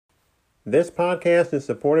This podcast is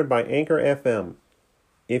supported by Anchor FM.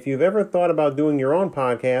 If you've ever thought about doing your own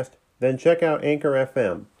podcast, then check out Anchor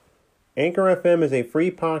FM. Anchor FM is a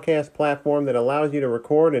free podcast platform that allows you to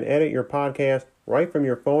record and edit your podcast right from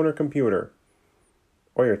your phone or computer.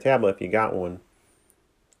 Or your tablet if you got one.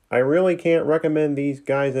 I really can't recommend these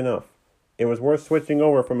guys enough. It was worth switching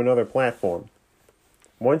over from another platform.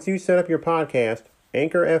 Once you set up your podcast,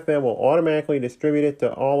 Anchor FM will automatically distribute it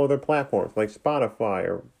to all other platforms like Spotify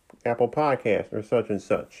or Apple Podcasts or such and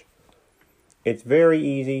such. It's very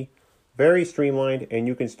easy, very streamlined, and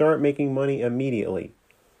you can start making money immediately.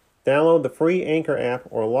 Download the free Anchor app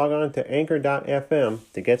or log on to anchor.fm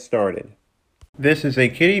to get started. This is a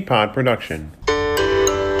Kitty Pod production.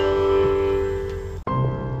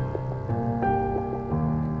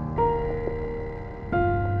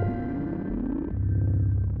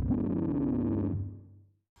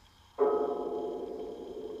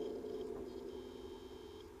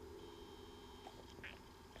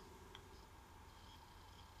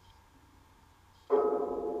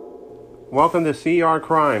 Welcome to CR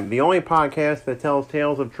Crime, the only podcast that tells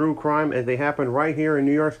tales of true crime as they happen right here in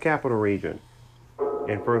New York's capital region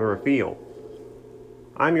and further afield.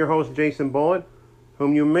 I'm your host, Jason Bullitt,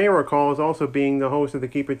 whom you may recall as also being the host of the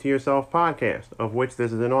Keep It To Yourself podcast, of which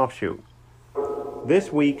this is an offshoot.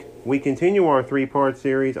 This week, we continue our three-part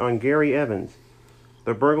series on Gary Evans,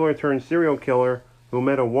 the burglar turned serial killer who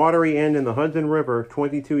met a watery end in the Hudson River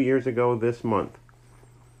 22 years ago this month.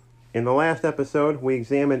 In the last episode, we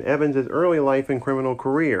examined Evans' early life and criminal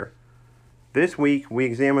career. This week, we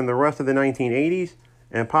examine the rest of the 1980s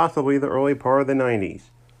and possibly the early part of the 90s.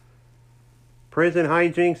 Prison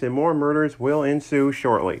hijinks and more murders will ensue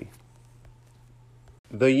shortly.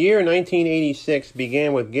 The year 1986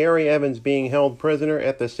 began with Gary Evans being held prisoner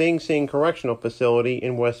at the Sing Sing Correctional Facility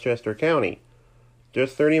in Westchester County,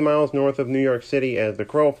 just 30 miles north of New York City as the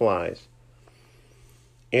crow flies.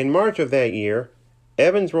 In March of that year,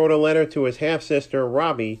 Evans wrote a letter to his half-sister,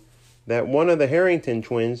 Robbie, that one of the Harrington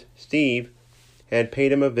twins, Steve, had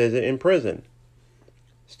paid him a visit in prison.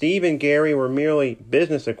 Steve and Gary were merely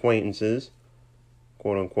business acquaintances,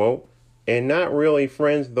 quote-unquote, and not really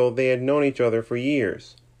friends, though they had known each other for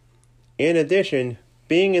years. In addition,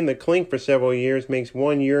 being in the clink for several years makes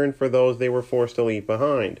one yearn for those they were forced to leave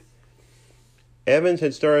behind. Evans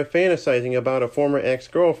had started fantasizing about a former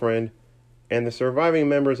ex-girlfriend and the surviving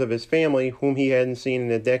members of his family whom he hadn't seen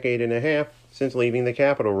in a decade and a half since leaving the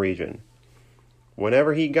capital region.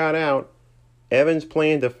 Whenever he got out, Evans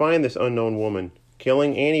planned to find this unknown woman,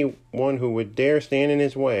 killing anyone who would dare stand in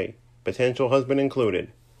his way, potential husband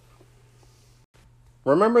included.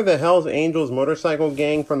 Remember the Hells Angels motorcycle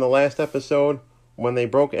gang from the last episode when they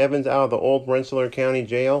broke Evans out of the old Rensselaer County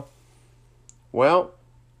jail? Well,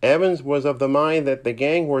 Evans was of the mind that the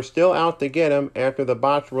gang were still out to get him after the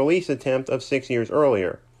botched release attempt of 6 years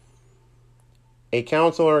earlier. A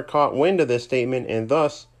counselor caught wind of this statement and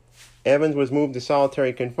thus, Evans was moved to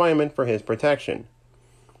solitary confinement for his protection.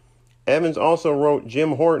 Evans also wrote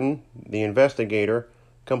Jim Horton, the investigator,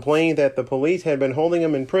 complaining that the police had been holding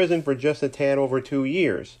him in prison for just a tad over 2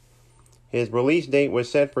 years. His release date was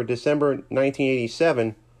set for December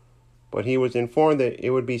 1987, but he was informed that it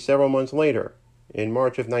would be several months later, in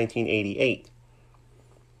March of 1988.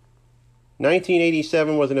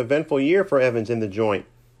 1987 was an eventful year for Evans in the joint.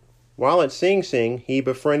 While at Sing Sing, he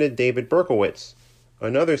befriended David Berkowitz,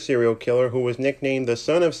 another serial killer who was nicknamed the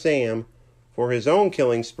Son of Sam for his own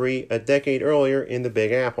killing spree a decade earlier in the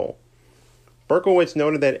Big Apple. Berkowitz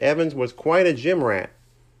noted that Evans was quite a gym rat,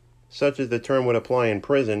 such as the term would apply in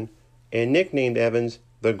prison, and nicknamed Evans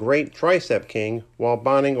the Great Tricep King while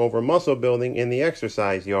bonding over muscle building in the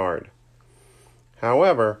exercise yard.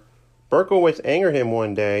 However, Berkowitz angered him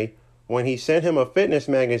one day when he sent him a fitness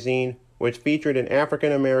magazine which featured an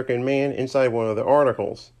African-American man inside one of the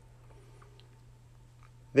articles.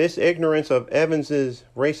 This ignorance of Evans's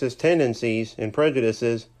racist tendencies and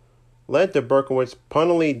prejudices led to Berkowitz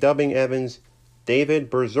punnily dubbing Evans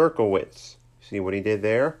David Berserkowitz. See what he did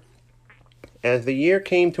there? As the year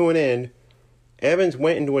came to an end, Evans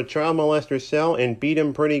went into a child molester's cell and beat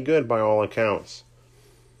him pretty good by all accounts.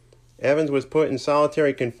 Evans was put in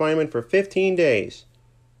solitary confinement for 15 days,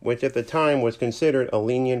 which at the time was considered a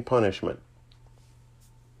lenient punishment.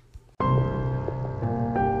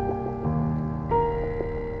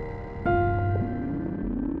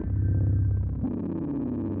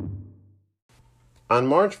 On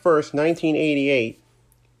March 1st, 1988,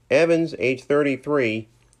 Evans, age 33,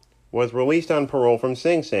 was released on parole from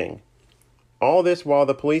Sing Sing. All this while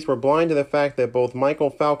the police were blind to the fact that both Michael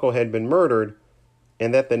Falco had been murdered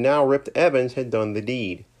and that the now ripped Evans had done the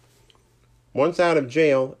deed. Once out of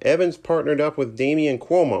jail, Evans partnered up with Damian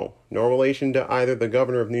Cuomo, no relation to either the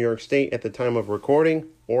governor of New York State at the time of recording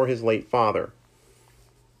or his late father.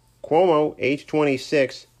 Cuomo, age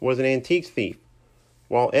 26, was an antiques thief,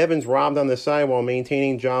 while Evans robbed on the side while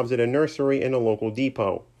maintaining jobs at a nursery and a local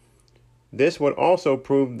depot. This would also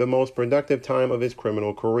prove the most productive time of his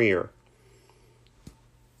criminal career.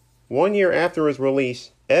 1 year after his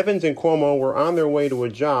release, Evans and Cuomo were on their way to a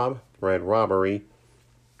job, red robbery,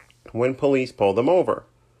 when police pulled them over.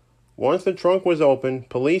 Once the trunk was open,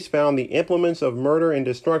 police found the implements of murder and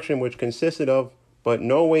destruction, which consisted of, but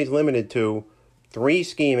no ways limited to, 3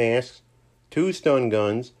 ski masks, 2 stun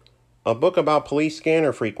guns, a book about police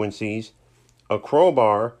scanner frequencies, a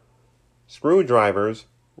crowbar, screwdrivers,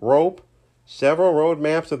 rope, several road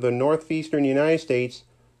maps of the northeastern United States,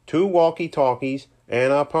 2 walkie-talkies,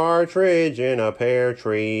 and a partridge in a pear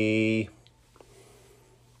tree.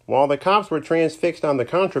 While the cops were transfixed on the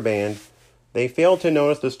contraband, they failed to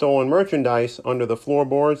notice the stolen merchandise under the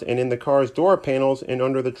floorboards and in the car's door panels and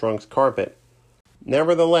under the trunk's carpet.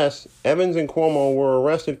 Nevertheless, Evans and Cuomo were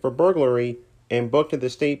arrested for burglary and booked at the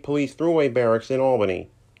State Police Thruway Barracks in Albany.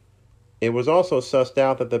 It was also sussed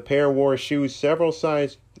out that the pair wore shoes several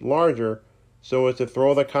sizes larger so as to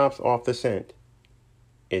throw the cops off the scent.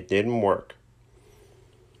 It didn't work.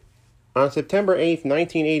 On September 8,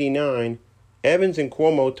 1989, Evans and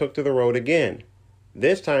Cuomo took to the road again.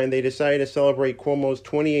 This time they decided to celebrate Cuomo's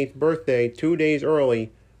 28th birthday 2 days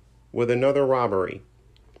early with another robbery.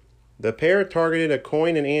 The pair targeted a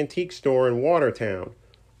coin and antique store in Watertown,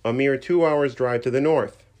 a mere 2 hours' drive to the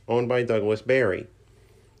north, owned by Douglas Berry.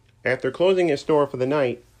 After closing his store for the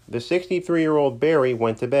night, the 63-year-old Berry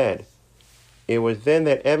went to bed. It was then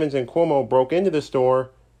that Evans and Cuomo broke into the store,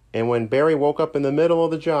 and when Berry woke up in the middle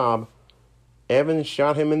of the job, Evans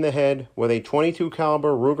shot him in the head with a .22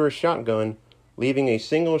 caliber Ruger shotgun, leaving a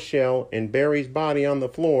single shell and Berry's body on the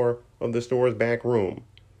floor of the store's back room.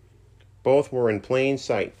 Both were in plain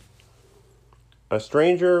sight. A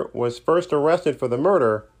stranger was first arrested for the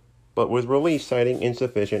murder, but was released citing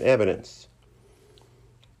insufficient evidence.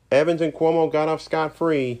 Evans and Cuomo got off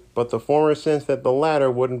scot-free, but the former sensed that the latter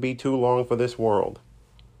wouldn't be too long for this world.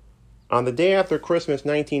 On the day after Christmas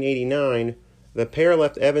 1989, the pair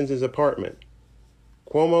left Evans' apartment.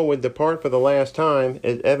 Cuomo would depart for the last time,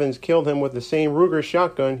 as Evans killed him with the same Ruger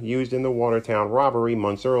shotgun used in the Watertown robbery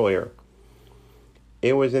months earlier.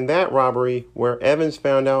 It was in that robbery where Evans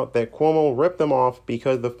found out that Cuomo ripped them off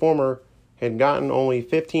because the former had gotten only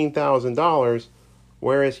 $15,000,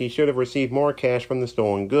 whereas he should have received more cash from the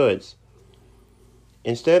stolen goods.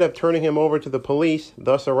 Instead of turning him over to the police,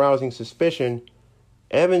 thus arousing suspicion,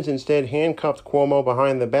 Evans instead handcuffed Cuomo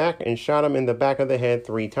behind the back and shot him in the back of the head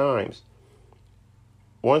 3 times.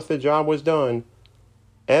 Once the job was done,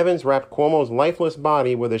 Evans wrapped Cuomo's lifeless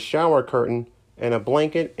body with a shower curtain and a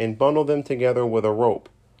blanket and bundled them together with a rope.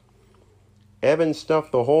 Evans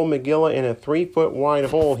stuffed the whole Megillah in a 3-foot wide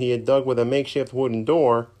hole he had dug with a makeshift wooden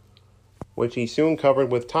door, which he soon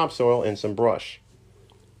covered with topsoil and some brush.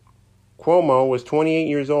 Cuomo was 28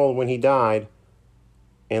 years old when he died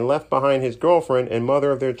and left behind his girlfriend and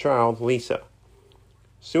mother of their child, Lisa.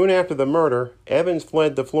 Soon after the murder, Evans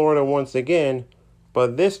fled to Florida once again,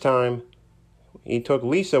 but this time he took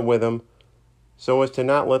Lisa with him so as to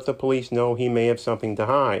not let the police know he may have something to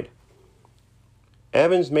hide.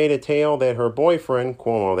 Evans made a tale that her boyfriend,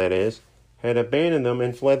 Cuomo that is, had abandoned them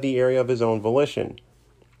and fled the area of his own volition.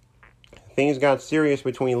 Things got serious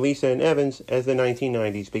between Lisa and Evans as the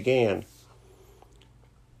 1990s began.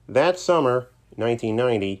 That summer,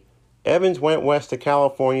 1990, Evans went west to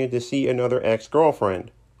California to see another ex-girlfriend,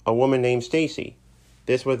 a woman named Stacy.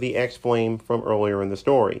 This was the ex-flame from earlier in the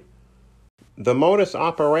story. The modus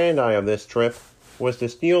operandi of this trip was to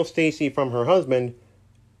steal Stacy from her husband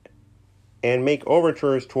and make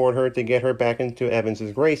overtures toward her to get her back into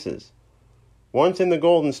Evans's graces. Once in the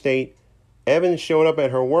Golden State, Evans showed up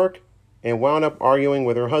at her work and wound up arguing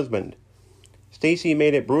with her husband. Stacy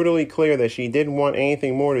made it brutally clear that she didn't want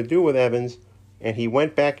anything more to do with Evans, and he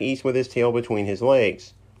went back east with his tail between his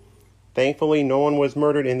legs. Thankfully, no one was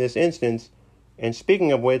murdered in this instance, and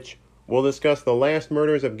speaking of which, we'll discuss the last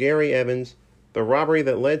murders of Gary Evans, the robbery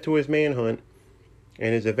that led to his manhunt,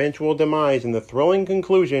 and his eventual demise in the thrilling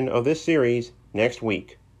conclusion of this series next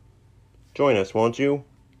week. Join us, won't you?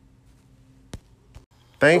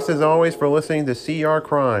 Thanks as always for listening to CR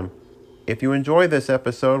Crime. If you enjoyed this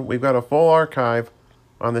episode, we've got a full archive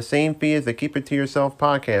on the same feed as the Keep It To Yourself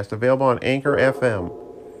podcast, available on Anchor FM.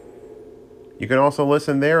 You can also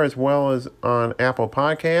listen there as well as on Apple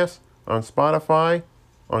Podcasts, on Spotify,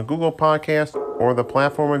 on Google Podcasts, or the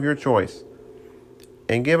platform of your choice.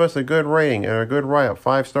 And give us a good rating and a good write-up,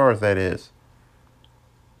 5 stars that is.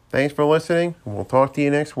 Thanks for listening, and we'll talk to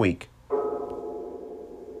you next week.